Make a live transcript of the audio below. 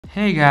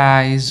Hey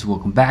guys,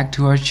 welcome back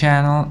to our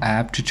channel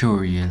App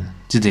Tutorial.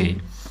 Today,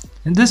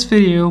 in this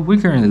video,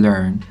 we're going to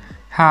learn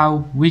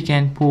how we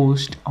can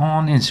post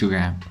on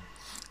Instagram.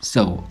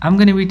 So, I'm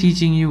going to be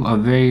teaching you a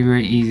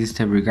very easy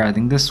step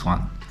regarding this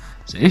one.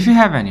 So, if you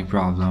have any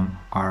problem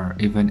or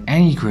even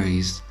any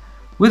queries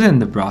within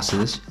the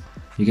process,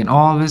 you can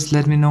always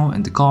let me know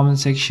in the comment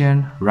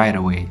section right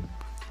away.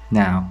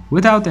 Now,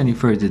 without any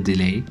further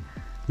delay,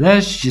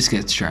 let's just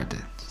get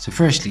started. So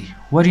firstly,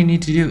 what you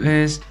need to do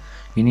is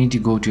you need to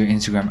go to your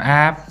Instagram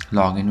app,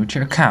 log in with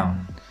your account.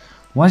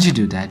 Once you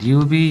do that,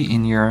 you'll be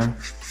in your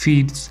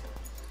feeds,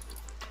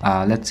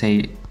 let's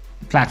say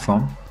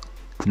platform.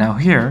 Now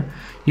here,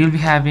 you'll be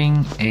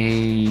having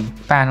a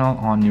panel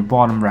on your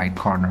bottom right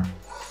corner.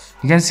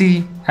 You can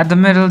see at the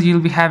middle, you'll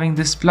be having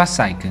this plus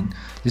icon.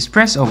 Just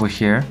press over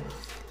here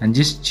and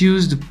just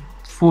choose the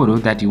photo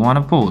that you want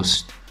to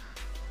post.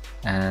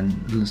 And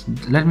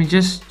let me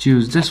just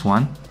choose this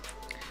one.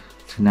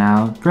 So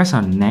now press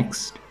on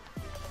next.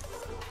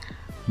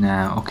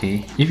 Now,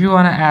 okay, if you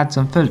want to add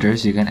some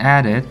filters, you can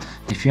add it.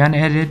 If you want to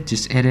edit,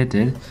 just edit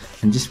it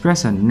and just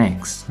press on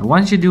next.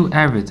 Once you do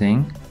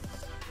everything,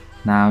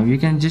 now you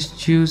can just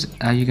choose,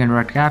 you can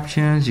write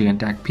captions, you can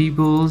tag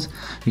peoples,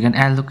 you can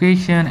add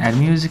location, add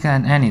music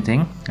and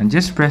anything, and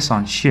just press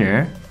on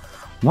share.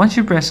 Once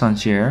you press on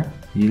share,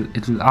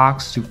 it will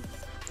ask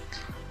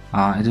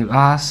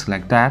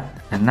like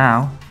that, and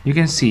now you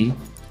can see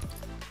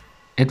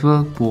it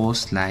will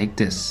post like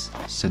this.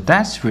 So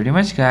that's pretty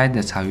much, guys,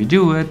 that's how you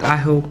do it. I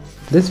hope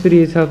this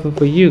video is helpful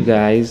for you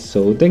guys.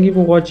 So thank you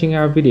for watching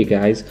our video,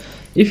 guys.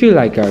 If you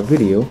like our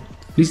video,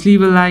 please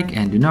leave a like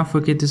and do not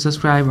forget to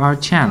subscribe our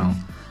channel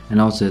and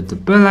also hit the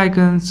bell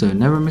icon so you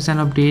never miss an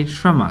update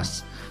from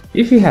us.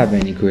 If you have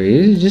any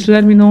queries, just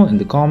let me know in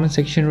the comment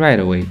section right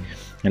away,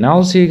 and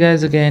I'll see you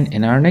guys again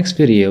in our next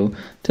video.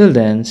 Till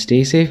then,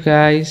 stay safe,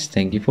 guys.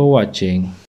 Thank you for watching.